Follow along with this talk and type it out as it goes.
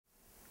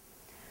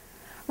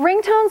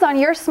Ringtones on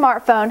your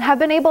smartphone have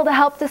been able to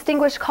help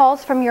distinguish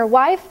calls from your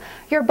wife,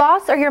 your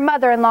boss, or your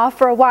mother-in-law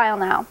for a while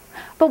now.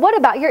 But what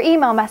about your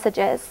email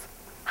messages?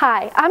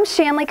 Hi, I'm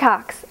Shanley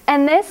Cox,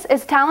 and this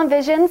is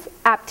TalonVision's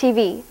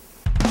AppTV.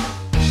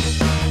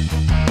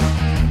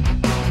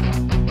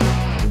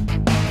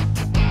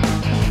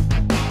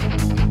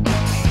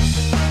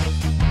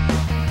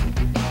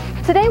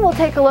 Today we'll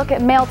take a look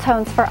at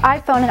MailTones for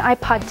iPhone and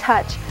iPod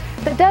Touch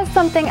that does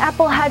something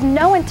Apple had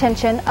no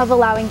intention of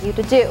allowing you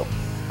to do.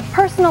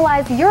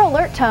 Personalize your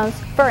alert tones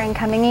for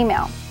incoming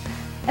email.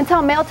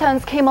 Until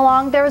MailTones came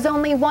along, there was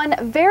only one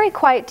very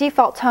quiet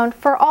default tone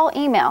for all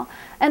email,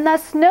 and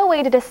thus no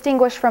way to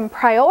distinguish from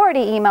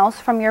priority emails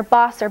from your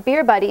boss or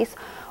beer buddies,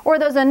 or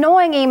those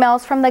annoying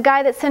emails from the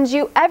guy that sends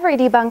you every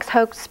debunked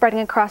hoax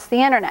spreading across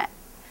the internet.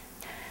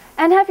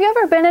 And have you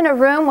ever been in a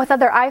room with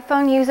other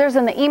iPhone users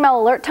and the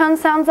email alert tone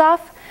sounds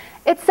off?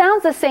 It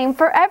sounds the same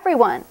for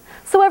everyone,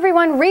 so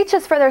everyone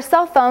reaches for their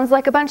cell phones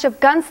like a bunch of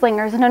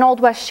gunslingers in an Old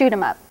West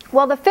shoot-'em-up.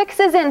 Well, the fix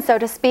is in, so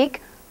to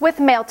speak, with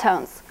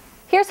MailTones.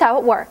 Here's how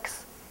it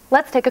works.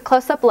 Let's take a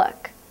close-up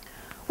look.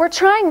 We're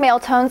trying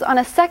MailTones on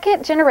a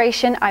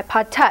second-generation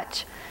iPod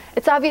Touch.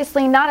 It's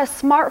obviously not a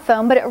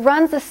smartphone, but it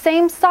runs the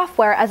same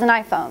software as an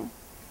iPhone.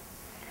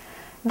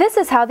 This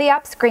is how the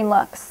app screen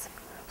looks.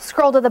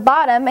 Scroll to the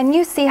bottom and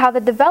you see how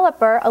the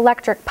developer,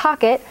 Electric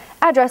Pocket,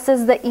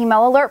 addresses the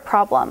email alert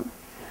problem.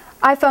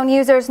 iPhone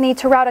users need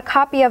to route a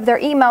copy of their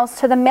emails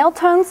to the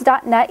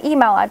mailtones.net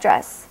email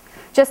address.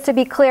 Just to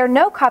be clear,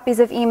 no copies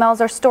of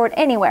emails are stored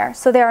anywhere,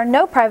 so there are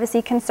no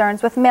privacy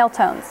concerns with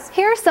MailTones.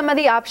 Here are some of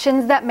the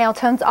options that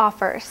MailTones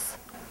offers.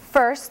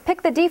 First,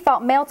 pick the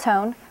default mail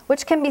tone,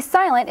 which can be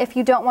silent if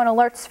you don't want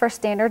alerts for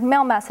standard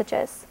mail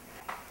messages.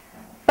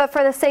 But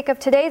for the sake of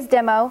today's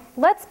demo,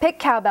 let's pick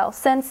cowbell,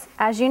 since,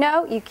 as you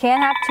know, you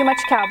can't have too much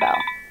cowbell.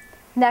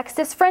 Next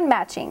is friend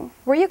matching,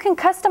 where you can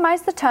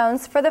customize the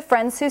tones for the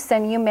friends who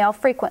send you mail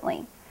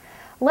frequently.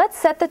 Let's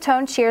set the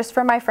tone cheers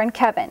for my friend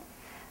Kevin.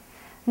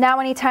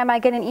 Now anytime I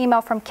get an email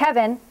from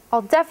Kevin,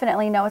 I'll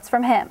definitely know it's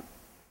from him.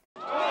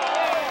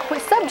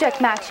 With subject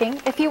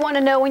matching, if you want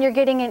to know when you're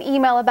getting an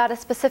email about a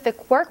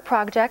specific work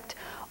project,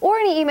 or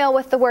an email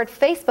with the word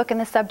Facebook in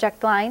the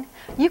subject line,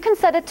 you can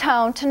set a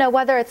tone to know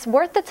whether it's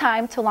worth the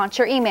time to launch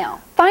your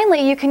email.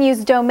 Finally, you can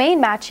use domain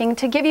matching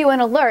to give you an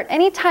alert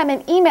anytime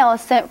an email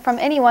is sent from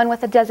anyone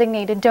with a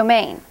designated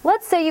domain.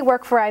 Let's say you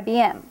work for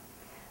IBM.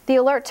 The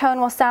alert tone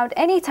will sound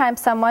anytime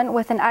someone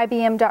with an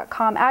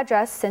IBM.com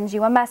address sends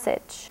you a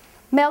message.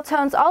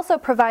 MailTones also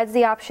provides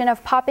the option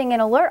of popping an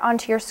alert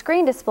onto your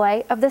screen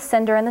display of the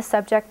sender and the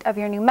subject of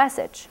your new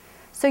message,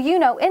 so you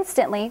know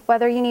instantly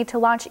whether you need to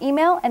launch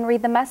email and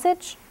read the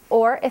message,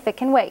 or if it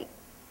can wait.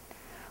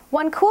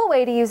 One cool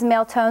way to use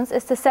MailTones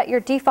is to set your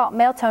default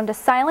mail tone to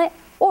silent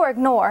or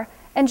ignore,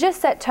 and just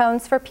set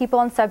tones for people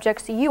and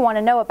subjects you want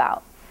to know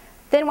about.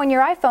 Then when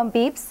your iPhone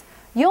beeps,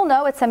 you'll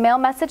know it's a mail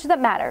message that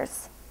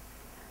matters.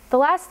 The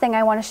last thing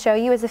I want to show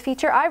you is a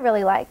feature I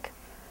really like.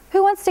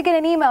 Who wants to get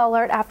an email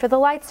alert after the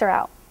lights are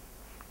out?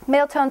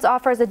 MailTones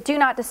offers a Do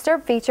Not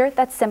Disturb feature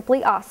that's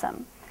simply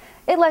awesome.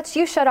 It lets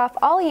you shut off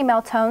all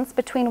email tones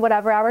between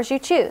whatever hours you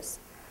choose.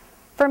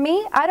 For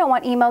me, I don't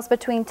want emails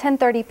between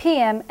 10:30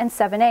 p.m. and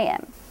 7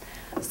 a.m.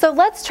 So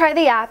let's try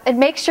the app and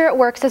make sure it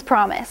works as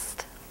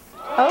promised.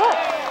 Oh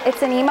look,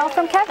 it's an email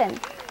from Kevin.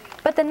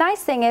 But the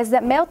nice thing is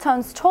that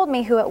MailTones told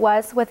me who it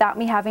was without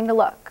me having to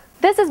look.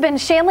 This has been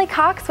Shanley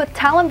Cox with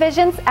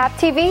TalonVision's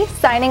AppTV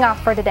signing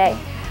off for today.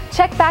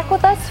 Check back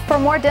with us for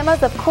more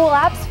demos of cool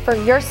apps for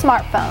your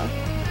smartphone.